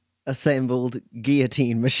assembled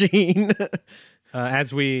guillotine machine.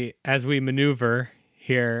 As we maneuver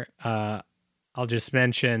here, I'll just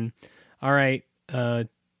mention, all right,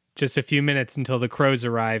 just a few minutes until the crows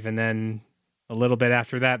arrive, and then a little bit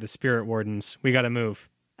after that, the spirit wardens. We got to move.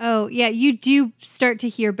 Oh, yeah, you do start to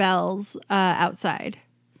hear bells outside,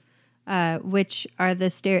 which are the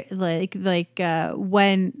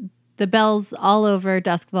when the bells all over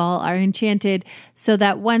Duskfall are enchanted so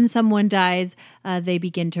that when someone dies, they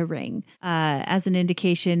begin to ring as an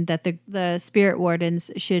indication that the spirit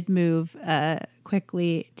wardens should move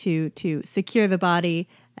quickly to secure the body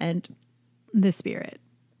and the spirit.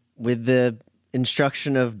 With the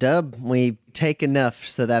instruction of Dub, we take enough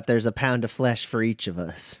so that there's a pound of flesh for each of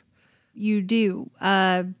us. You do.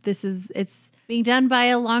 It's being done by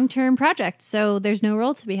a long-term project, so there's no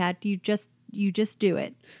role to be had. You just do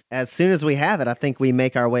it. As soon as we have it, I think we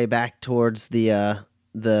make our way back towards the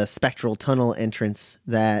spectral tunnel entrance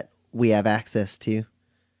that we have access to.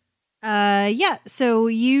 Yeah. So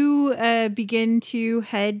you begin to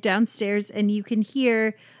head downstairs, and you can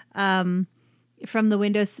hear from the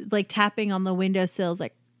windows, like tapping on the windowsills,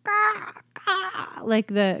 like like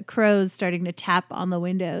the crows starting to tap on the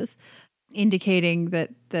windows, indicating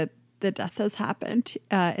that the death has happened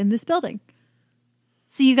in this building.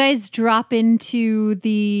 So you guys drop into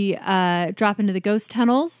the ghost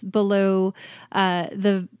tunnels below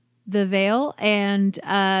the Veil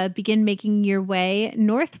and begin making your way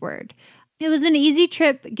northward. It was an easy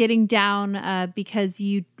trip getting down because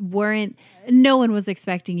no one was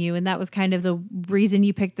expecting you, and that was kind of the reason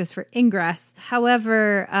you picked this for ingress.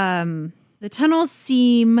 However, the tunnels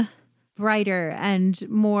seem brighter and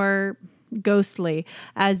more ghostly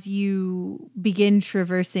as you begin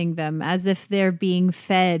traversing them, as if they're being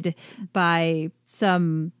fed by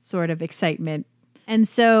some sort of excitement. And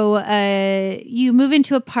so you move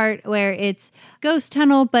into a part where it's ghost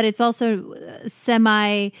tunnel, but it's also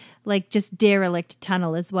just derelict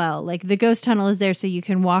tunnel as well. Like the ghost tunnel is there so you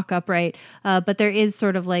can walk upright, but there is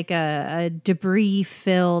sort of like a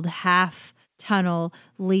debris-filled half tunnel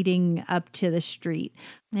leading up to the street.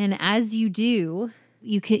 And as you do,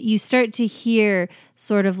 you start to hear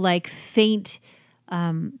sort of like faint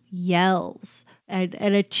yells, and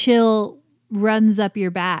a chill runs up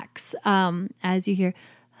your backs as you hear,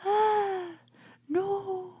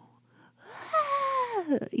 no,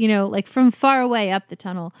 like from far away up the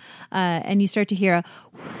tunnel, and you start to hear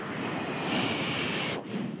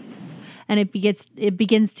and it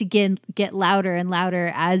begins to get louder and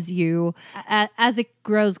louder as it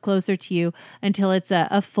grows closer to you until it's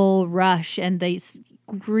a full rush, and the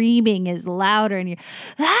screaming is louder, and you're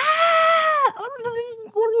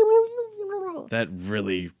That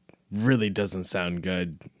really, really doesn't sound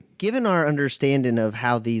good. Given our understanding of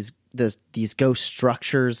how these ghost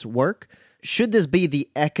structures work, should this be the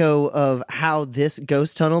echo of how this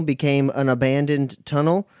ghost tunnel became an abandoned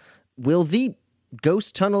tunnel? Will the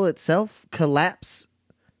ghost tunnel itself collapse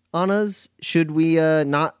on us should we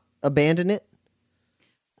not abandon it?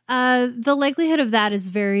 The likelihood of that is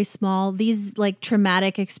very small. These like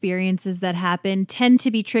traumatic experiences that happen tend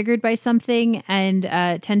to be triggered by something and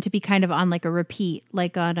tend to be kind of on like a repeat,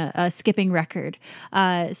 like on a skipping record.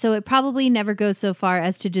 So it probably never goes so far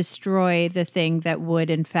as to destroy the thing that would,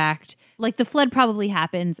 in fact, like the flood probably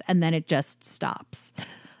happens and then it just stops.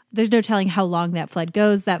 There's no telling how long that flood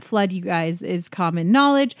goes. That flood, you guys, is common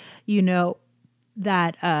knowledge. You know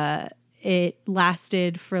that it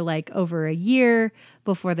lasted for like over a year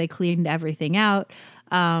before they cleaned everything out.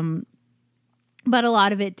 But a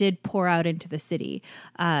lot of it did pour out into the city.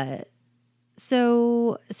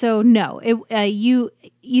 So no, you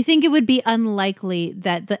think it would be unlikely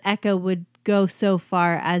that the echo would go so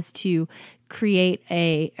far as to create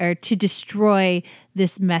or to destroy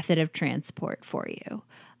this method of transport for you.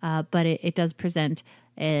 But it does present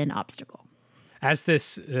an obstacle. As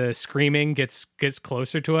this screaming gets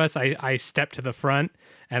closer to us, I step to the front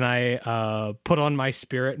and I put on my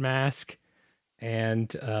spirit mask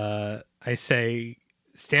and I say,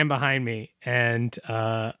 "Stand behind me." And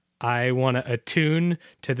I want to attune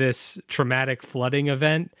to this traumatic flooding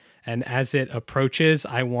event. And as it approaches,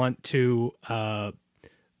 I want to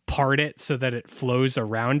part it so that it flows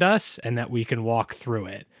around us and that we can walk through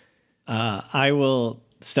it. I will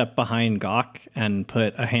step behind Gawk and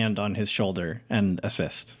put a hand on his shoulder and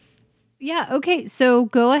assist. Yeah, okay. So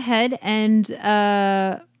go ahead and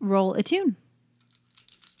roll attune.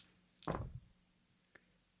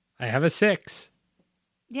 I have a 6.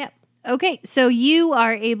 Yep. Okay, so you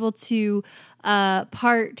are able to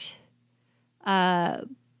part the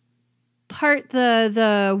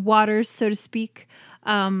waters, so to speak,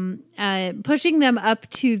 pushing them up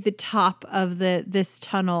to the top of this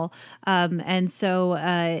tunnel. And so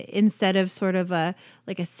instead of sort of a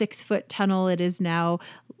 6-foot tunnel, it is now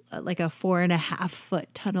like a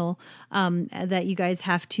 4.5-foot tunnel that you guys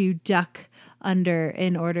have to duck under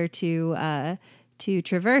in order to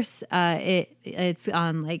traverse. It's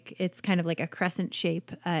on it's kind of like a crescent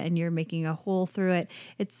shape, and you're making a hole through it.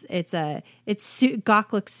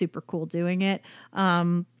 Gawk looks super cool doing it.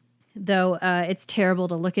 Though it's terrible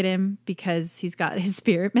to look at him because he's got his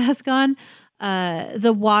spirit mask on.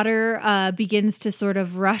 The water begins to sort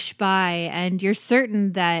of rush by, and you're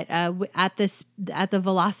certain that at the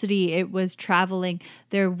velocity it was traveling,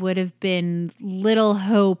 there would have been little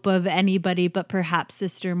hope of anybody but perhaps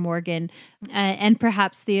Sister Morgan and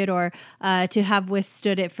perhaps Theodore to have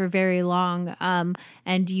withstood it for very long.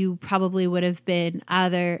 And you probably would have been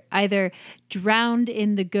either drowned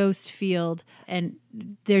in the ghost field, and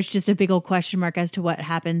there's just a big old question mark as to what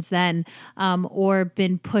happens then, or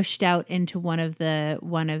been pushed out into one of the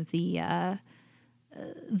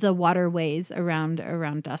waterways around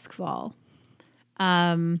Duskfall.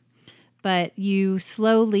 But you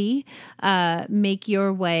slowly make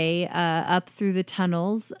your way up through the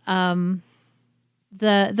tunnels. The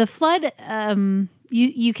flood,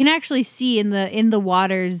 you can actually see in the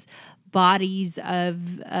waters bodies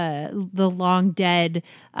of the long dead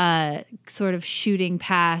sort of shooting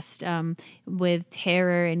past with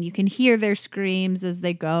terror, and you can hear their screams as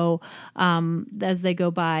they go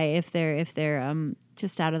by if they're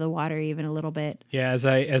just out of the water even a little bit. Yeah, as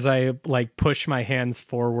I like push my hands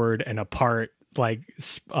forward and apart, like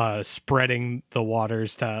spreading the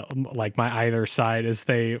waters to like my either side as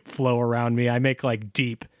they flow around me, I make like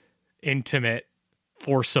deep, intimate,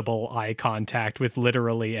 forcible eye contact with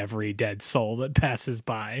literally every dead soul that passes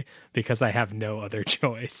by because I have no other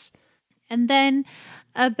choice. And then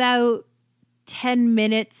about 10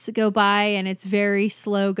 minutes go by and it's very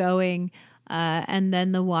slow going. And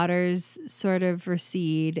then the waters sort of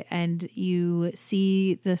recede and you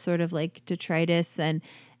see the sort of like detritus and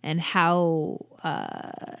how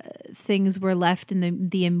things were left in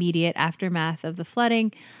the immediate aftermath of the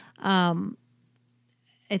flooding.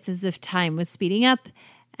 It's as if time was speeding up.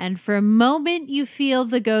 And for a moment, you feel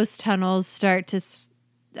the ghost tunnels start to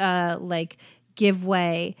give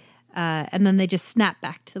way. And then they just snap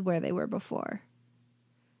back to where they were before.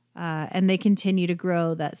 And they continue to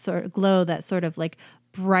glow that sort of like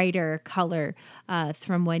brighter color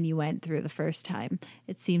from when you went through the first time.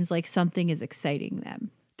 It seems like something is exciting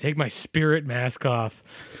them. Take my spirit mask off.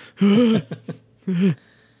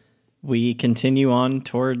 We continue on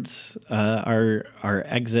towards our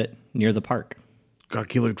exit near the park.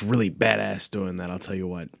 God, he looked really badass doing that, I'll tell you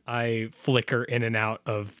what. I flicker in and out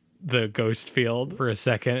of the ghost field for a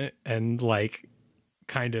second and like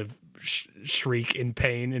kind of shriek in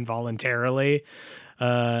pain involuntarily.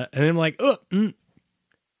 And then I'm like, oh,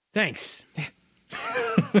 thanks.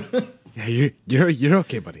 Yeah, you're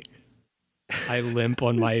okay, buddy. I limp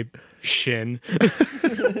on my shin.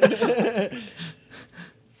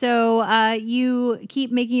 So you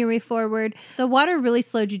keep making your way forward. The water really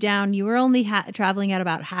slowed you down. You were only traveling at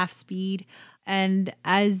about half speed. And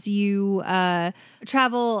as you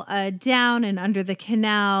travel down and under the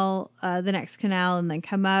canal, the next canal, and then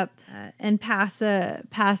come up and pass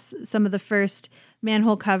some of the first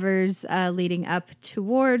manhole covers leading up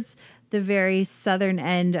towards the very southern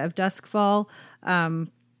end of Duskfall,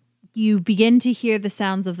 you begin to hear the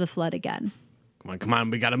sounds of the flood again. Come on,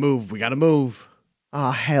 we gotta move.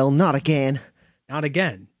 Ah, hell, not again. Not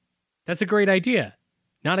again. That's a great idea.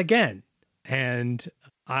 Not again. And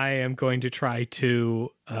I am going to try to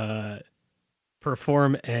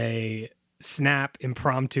perform a snap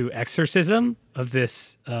impromptu exorcism of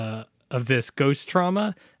this ghost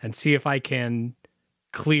trauma and see if I can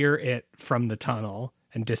clear it from the tunnel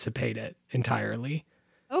and dissipate it entirely.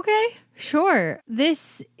 Okay, sure.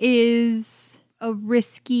 This is a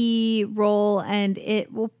risky roll, and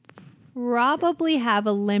it will probably have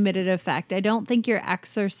a limited effect. I don't think you're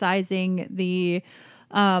exercising the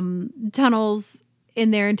tunnels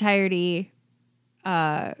in their entirety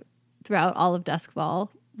throughout all of Duskfall,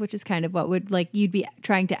 which is kind of what would you'd be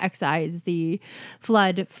trying to excise the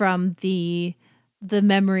flood from the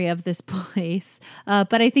memory of this place.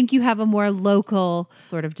 But I think you have a more local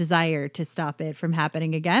sort of desire to stop it from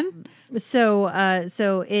happening again.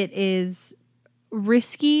 So it is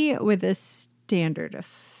risky with a standard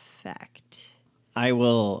effect. I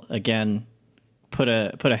will again put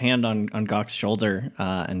a hand on Gawk's shoulder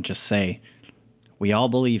and just say, "We all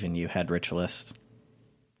believe in you, head ritualist,"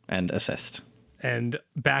 and assist. And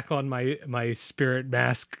back on my spirit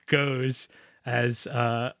mask goes as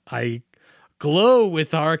I glow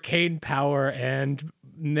with arcane power and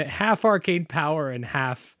half arcane power and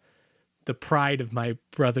half the pride of my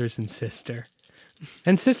brothers and sister.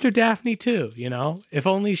 And Sister Daphne too, if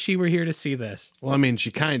only she were here to see this. Well, I mean,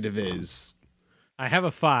 she kind of is. I have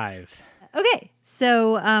a 5. Okay,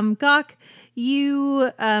 so Gawk,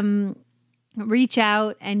 you reach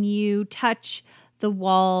out and you touch the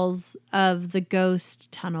walls of the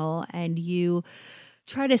ghost tunnel and you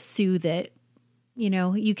try to soothe it.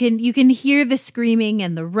 You can hear the screaming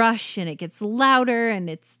and the rush, and it gets louder,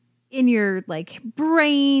 and it's in your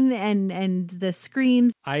brain and the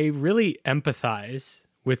screams. I really empathize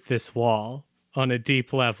with this wall on a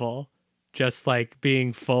deep level, just like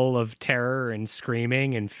being full of terror and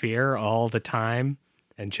screaming and fear all the time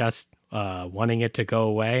and just wanting it to go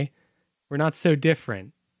away. We're not so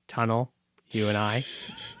different, Tunnel, you and I.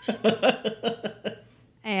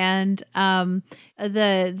 And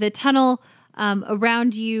the tunnel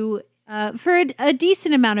around you for a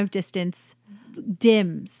decent amount of distance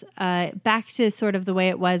dims back to sort of the way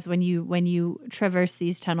it was when you traverse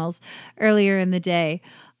these tunnels earlier in the day.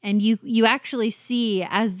 And you actually see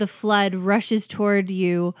as the flood rushes toward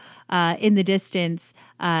you in the distance,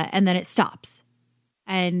 and then it stops.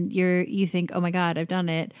 And you think, oh my God, I've done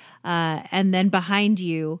it. And then behind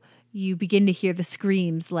you, you begin to hear the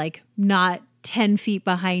screams, not 10 feet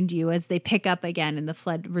behind you as they pick up again and the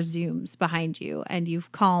flood resumes behind you. And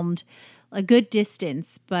you've calmed a good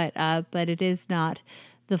distance, but it is not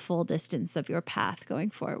the full distance of your path going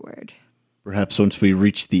forward. Perhaps once we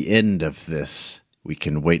reach the end of this, we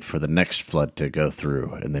can wait for the next flood to go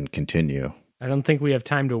through and then continue. I don't think we have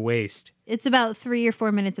time to waste. It's about 3 or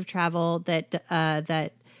 4 minutes of travel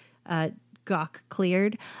that Gawk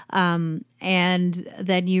cleared. And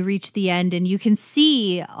then you reach the end and you can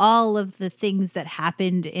see all of the things that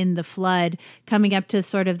happened in the flood coming up to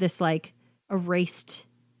sort of this erased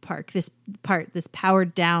park, this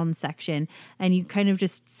powered down section. And you kind of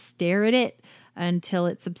just stare at it until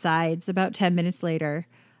it subsides about 10 minutes later.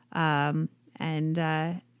 And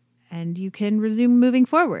you can resume moving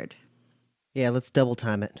forward. Yeah, let's double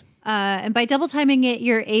time it. And by double timing it,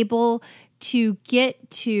 you're able to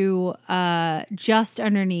get to just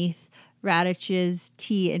underneath Radich's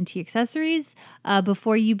TNT accessories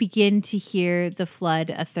before you begin to hear the flood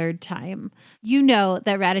a third time. You know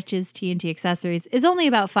that Radich's TNT accessories is only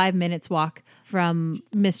about 5 minutes walk from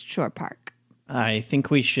Mistshore Park. I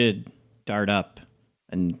think we should dart up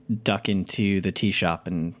and duck into the tea shop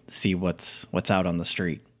and see what's out on the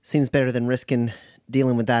street. Seems better than risking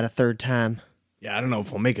dealing with that a third time. Yeah, I don't know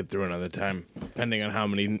if we'll make it through another time, depending on how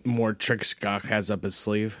many more tricks Gawk has up his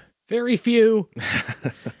sleeve. Very few.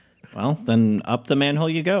 Well, then up the manhole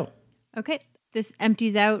you go. Okay. This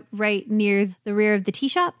empties out right near the rear of the tea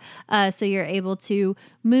shop, so you're able to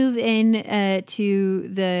move in to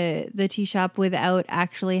the tea shop without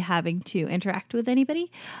actually having to interact with anybody.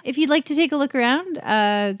 If you'd like to take a look around,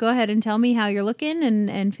 go ahead and tell me how you're looking,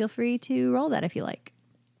 and feel free to roll that if you like.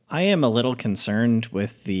 I am a little concerned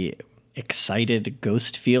with the excited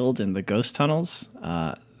ghost field and the ghost tunnels,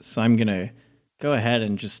 so I'm going to go ahead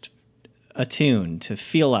and just attune to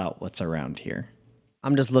feel out what's around here.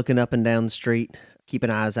 I'm just looking up and down the street, keeping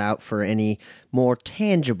eyes out for any more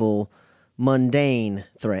tangible, mundane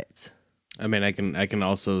threats. I mean, I can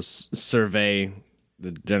also survey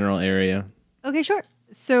the general area. Okay, sure.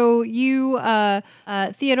 So you,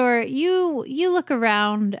 Theodore, you look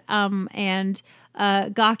around, and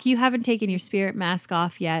Gok, you haven't taken your spirit mask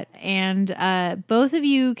off yet, and both of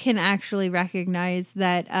you can actually recognize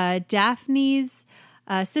that Daphne's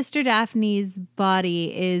Sister Daphne's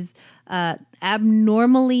body is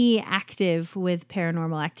abnormally active with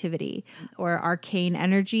paranormal activity or arcane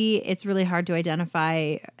energy. It's really hard to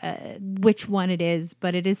identify which one it is,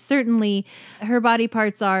 but it is certainly, her body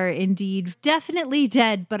parts are indeed definitely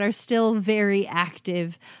dead, but are still very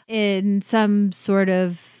active in some sort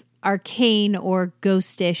of arcane or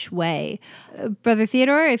ghostish way. Brother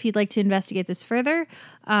Theodore, if you'd like to investigate this further,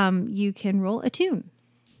 you can roll attune.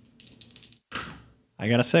 I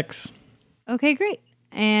got a 6. Okay, great.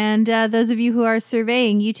 And those of you who are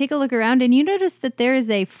surveying, you take a look around and you notice that there is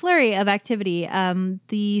a flurry of activity.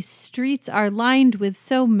 The streets are lined with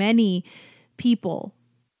so many people,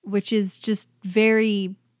 which is just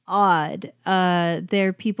very odd.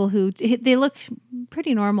 They're people who, they look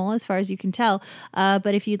pretty normal as far as you can tell.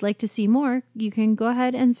 But if you'd like to see more, you can go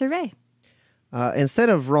ahead and survey. Instead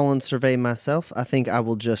of rolling survey myself, I think I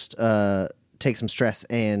will just take some stress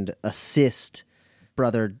and assist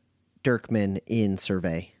Brother Dirkman in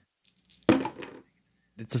survey.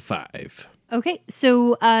 It's a 5. Okay,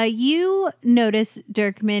 so you notice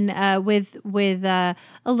Dirkman with a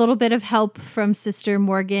little bit of help from Sister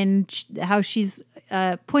Morgan, how she's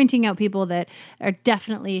pointing out people that are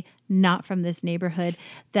definitely not from this neighborhood,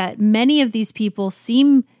 that many of these people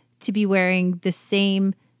seem to be wearing the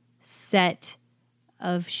same set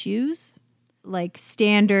of shoes, like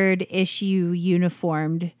standard issue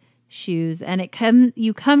uniformed shoes, and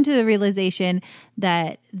you come to the realization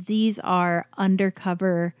that these are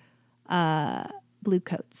undercover blue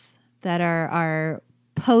coats that are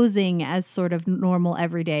posing as sort of normal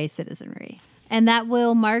everyday citizenry. And that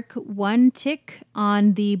will mark 1 tick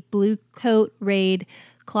on the blue coat raid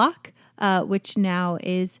clock, which now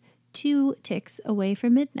is 2 ticks away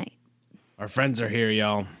from midnight. Our friends are here,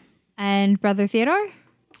 y'all. And Brother Theodore?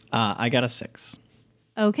 I got a 6.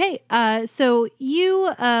 Okay, so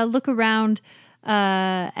you look around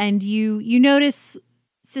and you notice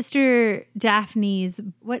Sister Daphne's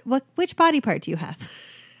which body part do you have?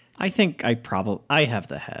 I think I have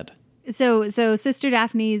the head. So Sister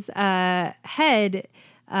Daphne's head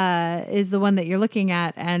is the one that you're looking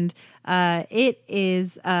at, and it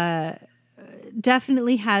is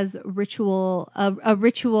definitely has a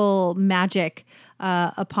ritual magic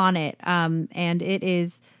upon it, and it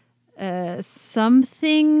is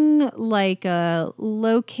something like a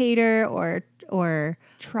locator or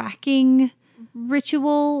tracking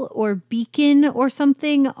ritual or beacon or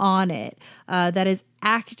something on it that is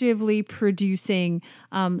actively producing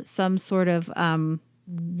some sort of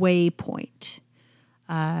waypoint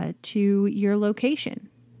to your location.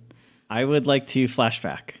 I would like to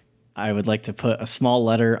flashback. I would like to put a small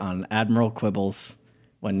letter on Admiral Quibbles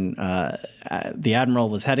when the Admiral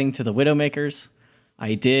was heading to the Widowmakers.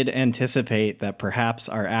 I did anticipate that perhaps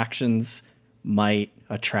our actions might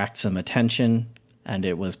attract some attention, and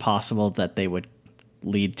it was possible that they would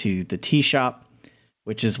lead to the tea shop,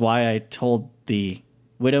 which is why I told the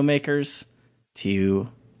Widowmakers to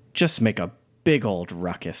just make a big old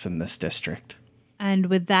ruckus in this district. And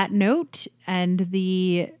with that note and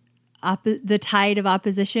the tide of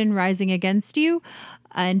opposition rising against you,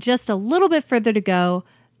 and just a little bit further to go,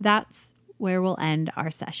 that's where we'll end our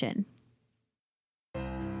session.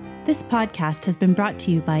 This podcast has been brought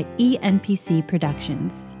to you by ENPC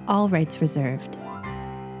Productions, all rights reserved.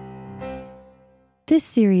 This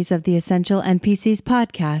series of the Essential NPCs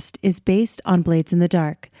podcast is based on Blades in the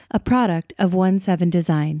Dark, a product of 17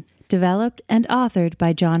 Design, developed and authored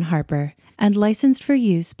by John Harper, and licensed for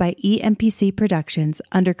use by ENPC Productions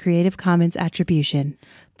under Creative Commons Attribution.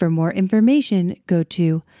 For more information, go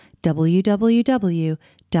to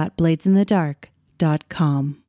www.bladesinthedark.com.